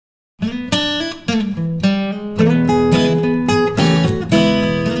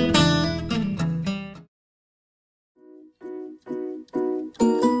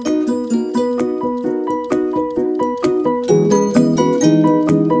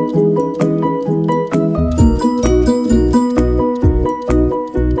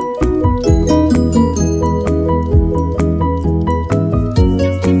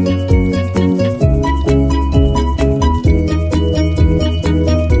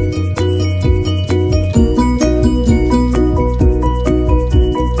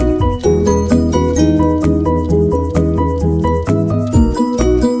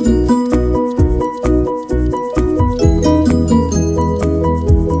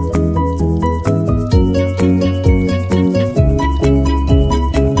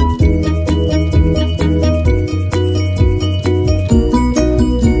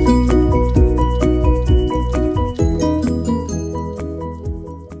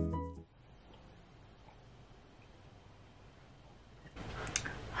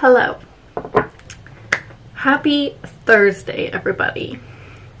Hello. Happy Thursday, everybody.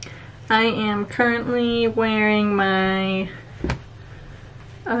 I am currently wearing my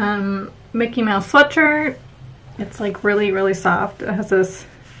Mickey Mouse sweatshirt. It's like really soft. It has this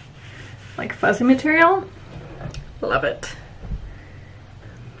like fuzzy material. Love it.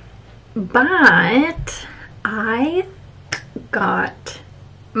 But I got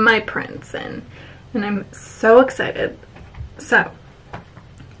my prints in and I'm so excited. So,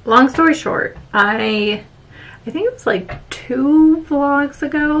 long story short, I think it was like 2 vlogs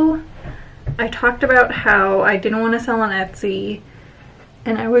ago, I talked about how I didn't want to sell on Etsy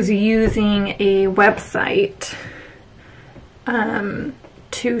and I was using a website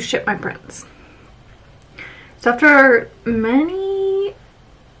to ship my prints. So after many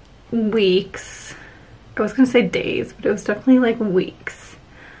weeks, I was going to say days, but it was definitely like weeks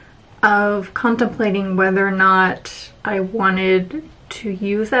of contemplating whether or not I wanted to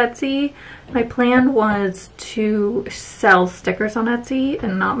use Etsy. My plan was to sell stickers on Etsy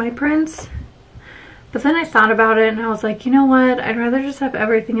and not my prints. But then I thought about it and I was like, you know what? I'd rather just have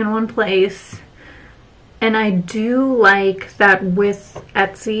everything in one place. And I do like that with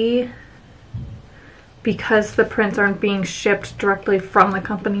Etsy, because the prints aren't being shipped directly from the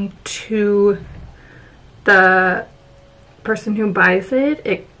company to the person who buys it,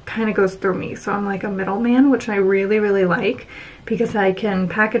 it kind of goes through me. So I'm like a middleman, which I really like, because I can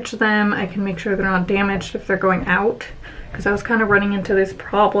package them, I can make sure they're not damaged if they're going out. Because I was kind of running into these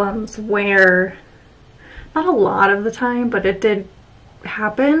problems where, not a lot of the time, but it did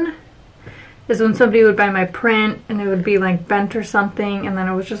happen, is when somebody would buy my print and it would be like bent or something, and then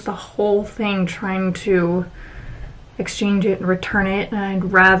it was just a whole thing trying to exchange it and return it, and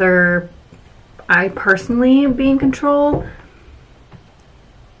I'd rather I personally be in control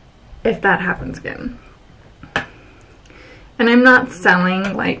if that happens again. And I'm not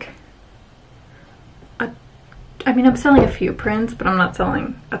selling like I'm selling a few prints, but I'm not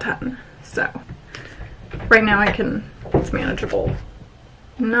selling a ton. So right now it's manageable.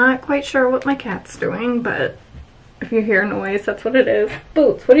 Not quite sure what my cat's doing, but if you hear noise, that's what it is.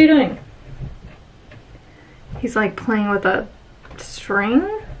 Boots, what are you doing? He's like playing with a string.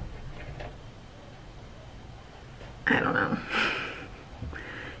 I don't know.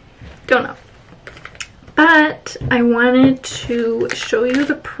 Don't know. But I wanted to show you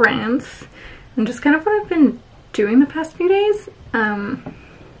the prints and just kind of what I've been doing the past few days.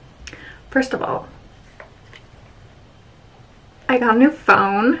 First of all, I got a new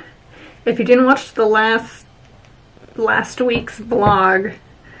phone. If you didn't watch the last week's vlog,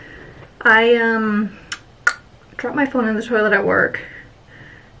 I dropped my phone in the toilet at work,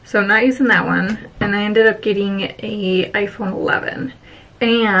 so I'm not using that one, and I ended up getting a iPhone 11,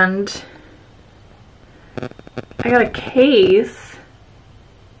 and I got a case,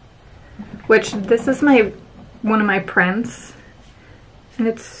 which this is one of my prints, and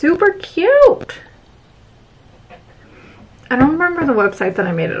it's super cute. I don't remember the website that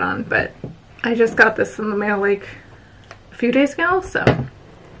I made it on, but I just got this in the mail like a few days ago, so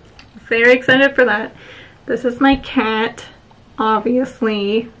very excited for that. This is my cat,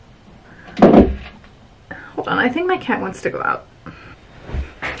 obviously. Hold on, I think my cat wants to go out.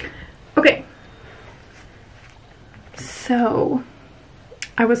 Okay. So,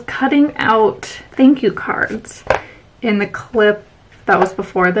 I was cutting out thank you cards in the clip that was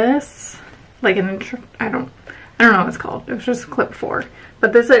before this. Like an intro, I don't know what it's called. It was just clip 4.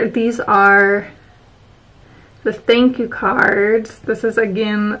 But these are the thank you cards. This is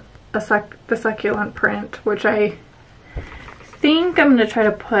again the succulent print, which I think I'm going to try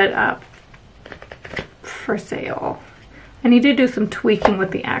to put up for sale. I need to do some tweaking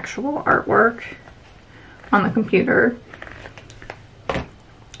with the actual artwork on the computer.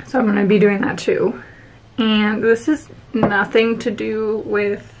 So I'm going to be doing that too. And this is nothing to do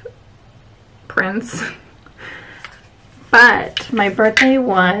with prints. But my birthday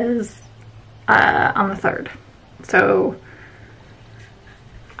was on the 3rd. So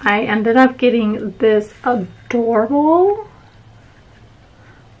I ended up getting this adorable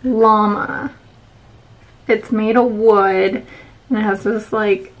llama. It's made of wood and it has this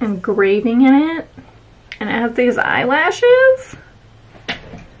like engraving in it. And it has these eyelashes.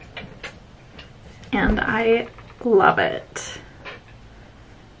 And I love it.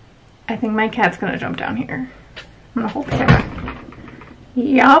 I think my cat's gonna jump down here. I'm gonna hold the camera.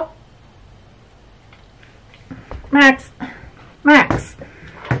 Yup. Max. Max.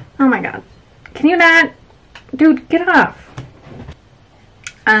 Oh my god. Can you not? Dude, get off.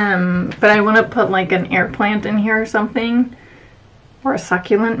 But I want to put like an air plant in here or something. Or a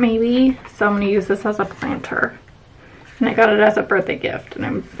succulent maybe. So I'm gonna use this as a planter. and I got it as a birthday gift, and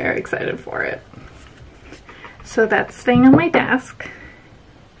I'm very excited for it. So that's staying on my desk.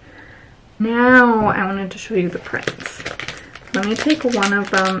 Now I wanted to show you the prints. Let me take one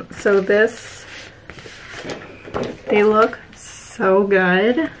of them. So this, they look so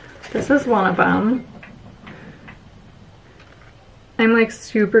good. This is one of them. I'm like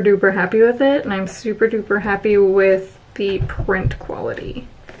super duper happy with it, and I'm super duper happy with the print quality.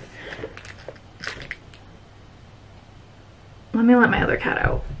 Let me let my other cat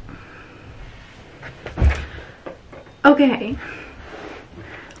out. Okay.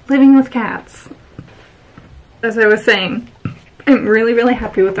 Living with cats. As I was saying, I'm really, really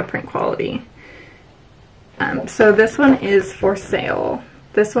happy with the print quality. So this one is for sale.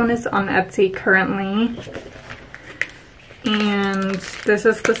 This one is on Etsy currently. And this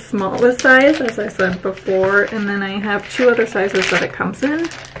is the smallest size, as I said before. And then I have 2 other sizes that it comes in.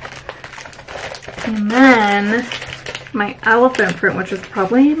 And then my elephant print, which is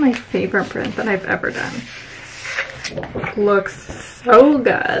probably my favorite print that I've ever done. Looks so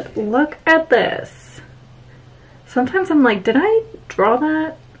good. Look at this. Sometimes I'm like, did I draw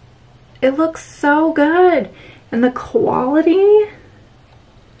that? It looks so good. And the quality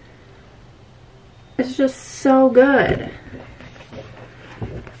is just so good.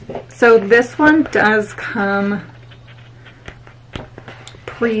 So this one does come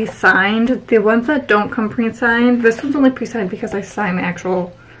pre-signed. The ones that don't come pre-signed, this one's only pre-signed because I signed the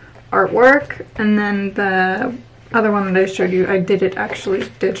actual artwork, and then the other one that I showed you, I did it actually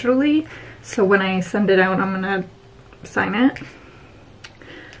digitally, so when I send it out, I'm gonna sign it.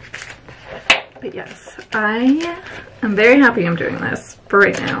 But yes, I am very happy I'm doing this for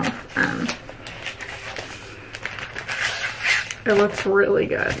right now. It looks really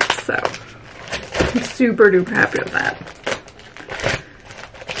good, so I'm super duper happy with that.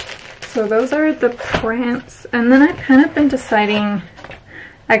 So those are the prints, and then I've kind of been deciding,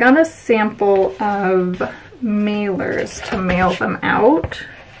 I got a sample of mailers to mail them out.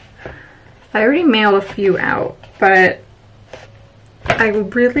 I already mailed a few out, but I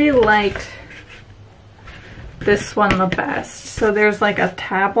really liked this one the best. So there's like a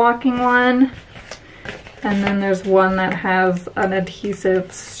tab locking one, and then there's one that has an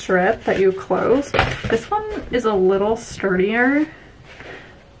adhesive strip that you close. This one is a little sturdier,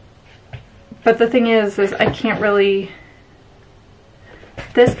 but the thing is I can't really,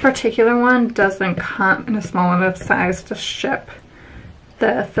 this particular one doesn't come in a small enough size to ship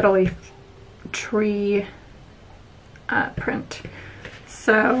the fiddly tree print.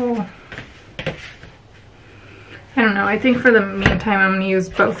 So I don't know, I think for the meantime I'm going to use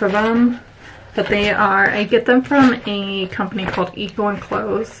both of them. But they are, I get them from a company called Eco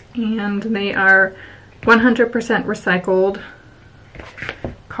Enclose, and they are 100% recycled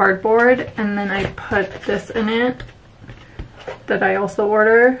cardboard, and then I put this in it that I also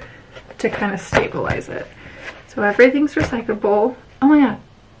order to kind of stabilize it. So everything's recyclable. Oh my god,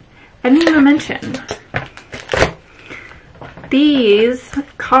 I didn't even mention these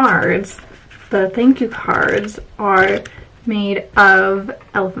cards, the thank you cards, are made of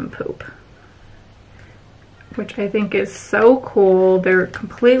elephant poop, which I think is so cool. They're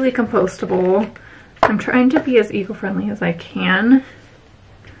completely compostable. I'm trying to be as eco-friendly as I can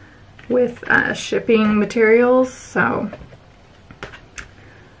with shipping materials, so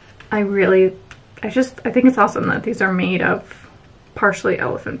I think it's awesome that these are made of partially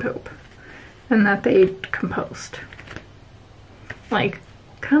elephant poop and that they compost. Like,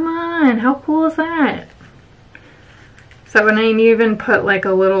 come on, how cool is that? So, and I even put like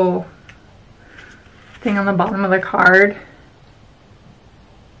a little thing on the bottom of the card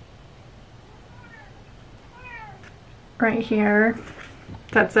right here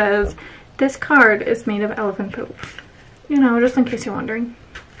that says, this card is made of elephant poop. You know, just in case you're wondering.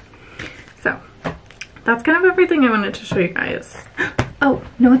 So, that's kind of everything I wanted to show you guys. Oh,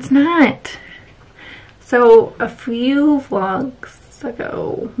 no it's not. So, a few vlogs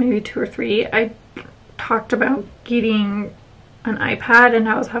ago, maybe 2 or 3, I talked about getting an iPad, and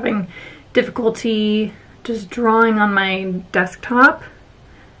I was having difficulty just drawing on my desktop,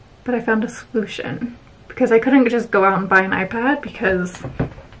 but I found a solution because I couldn't just go out and buy an iPad because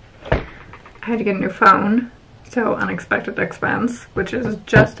I had to get a new phone, so unexpected expense, which is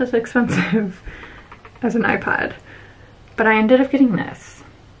just as expensive as an iPad. But I ended up getting this,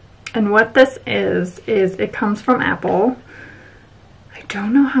 and what this is it comes from Apple. I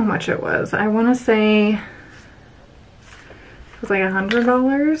don't know how much it was. I want to say it was like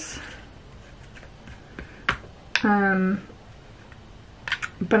 $100.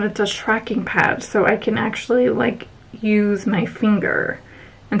 But it's a tracking pad, so I can actually like use my finger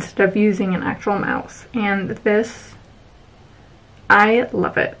instead of using an actual mouse. And this I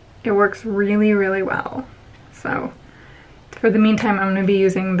love it. It works really, really well. So for the meantime, I'm going to be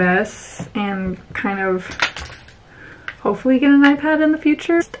using this and kind of hopefully get an iPad in the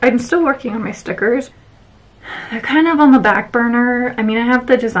future. I'm still working on my stickers. They're kind of on the back burner. I mean, I have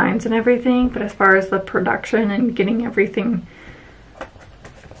the designs and everything, but as far as the production and getting everything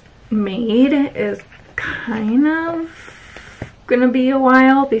made is kind of gonna be a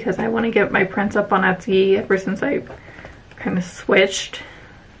while, because I want to get my prints up on Etsy ever since I kind of switched.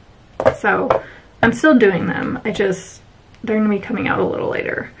 So I'm still doing them. They're gonna be coming out a little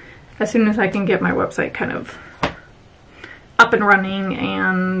later, as soon as I can get my website kind of up and running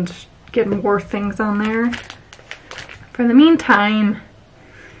and get more things on there. For the meantime,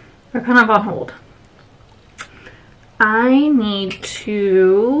 they're kind of on hold. I need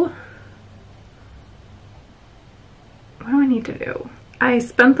to... What do I need to do? I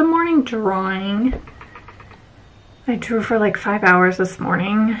spent the morning drawing. I drew for like 5 hours this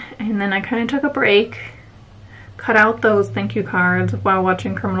morning, and then I kind of took a break, cut out those thank you cards while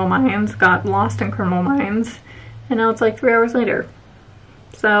watching Criminal Minds, got lost in Criminal Minds, and now it's like 3 hours later.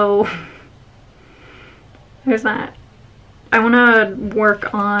 So there's that. I want to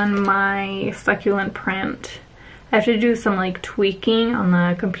work on my succulent print. I have to do some like tweaking on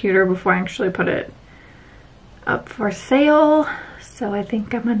the computer before I actually put it up for sale. So I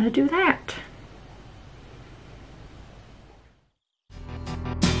think I'm gonna do that.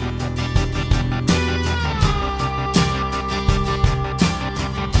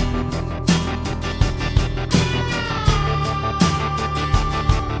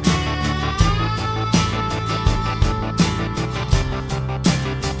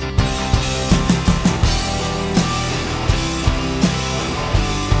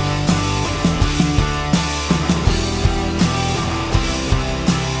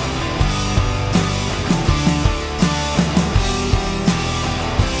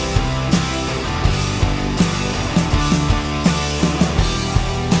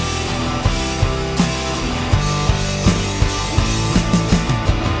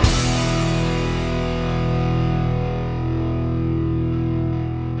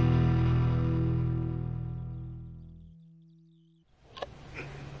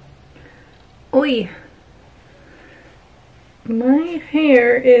 Oi! My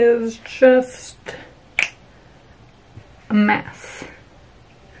hair is just a mess.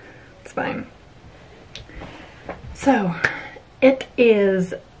 It's fine. So, it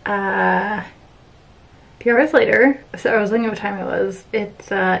is a few hours later, so I was looking at what time it was.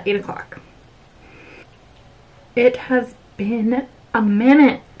 It's 8 o'clock. It has been a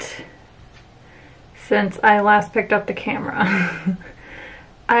minute since I last picked up the camera.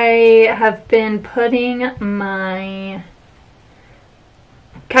 I have been putting my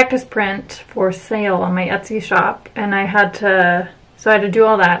cactus print for sale on my Etsy shop, and I had to do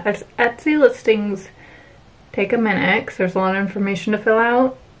all that. Etsy listings take a minute because there's a lot of information to fill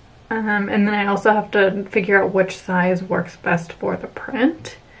out, and then I also have to figure out which size works best for the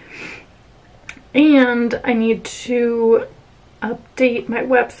print, and I need to update my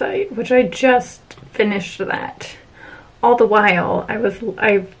website, which I just finished that. All the while,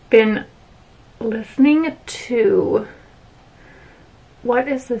 I've been listening to, what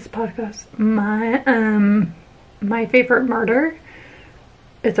is this podcast? My Favorite Murder.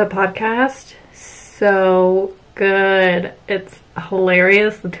 It's a podcast. So good. It's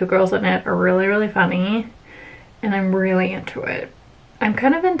hilarious. The two girls in it are really, really funny, and I'm really into it. I'm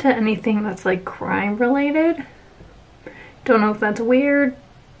kind of into anything that's like crime related. Don't know if that's weird.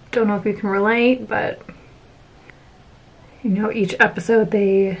 Don't know if you can relate, but you know, each episode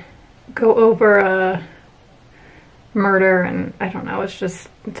they go over a murder, and I don't know, it's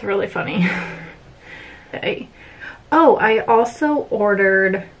really funny. Oh, I also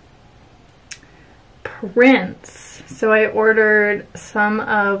ordered prints. So I ordered some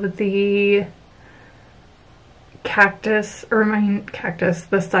of the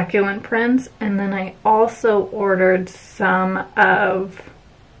the succulent prints, and then I also ordered some of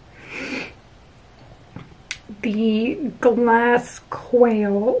the glass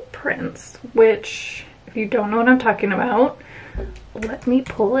quail prints, which, if you don't know what I'm talking about, let me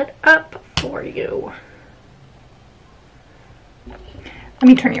pull it up for you. Let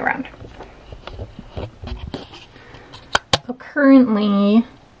me turn you around. So currently,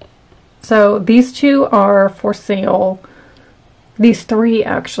 these two are for sale. These three,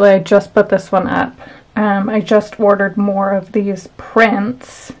 actually, I just put this one up. I just ordered more of these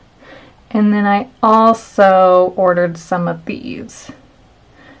prints. And then I also ordered some of these.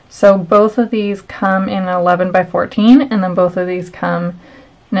 So both of these come in an 11 by 14, and then both of these come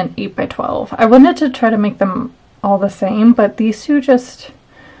in an 8 by 12. I wanted to try to make them all the same, but these two just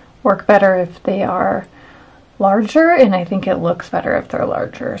work better if they are larger, and I think it looks better if they're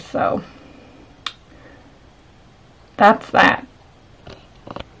larger, so that's that.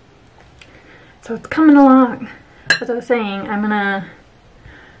 So it's coming along. As I was saying, I'm gonna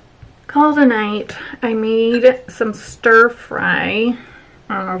call it a night. I made some stir fry.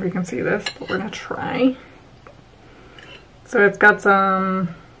 I don't know if you can see this, but we're gonna try. So it's got some,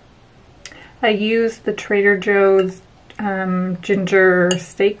 I used the Trader Joe's ginger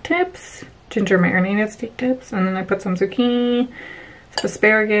steak tips, ginger marinated steak tips, and then I put some zucchini, some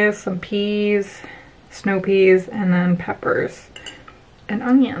asparagus, some peas, snow peas, and then peppers and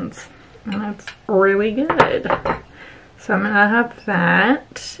onions. And it's really good. So I'm gonna have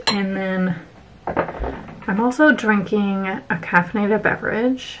that, and then I'm also drinking a caffeinated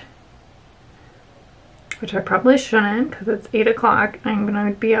beverage, which I probably shouldn't because it's 8 o'clock. I'm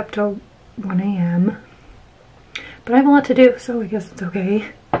gonna be up till 1 a.m. But I have a lot to do, so I guess it's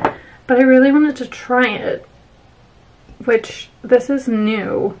okay. But I really wanted to try it, which this is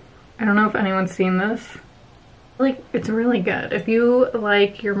new. I don't know if anyone's seen this. Like, it's really good. If you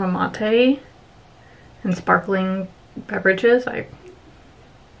like your mate and sparkling beverages,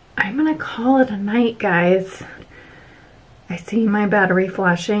 I'm gonna call it a night, guys. I see my battery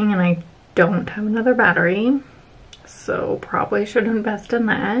flashing and I don't have another battery, so probably should invest in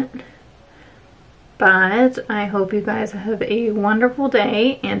that. But I hope you guys have a wonderful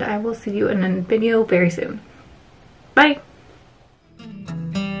day, and I will see you in a video very soon. Bye!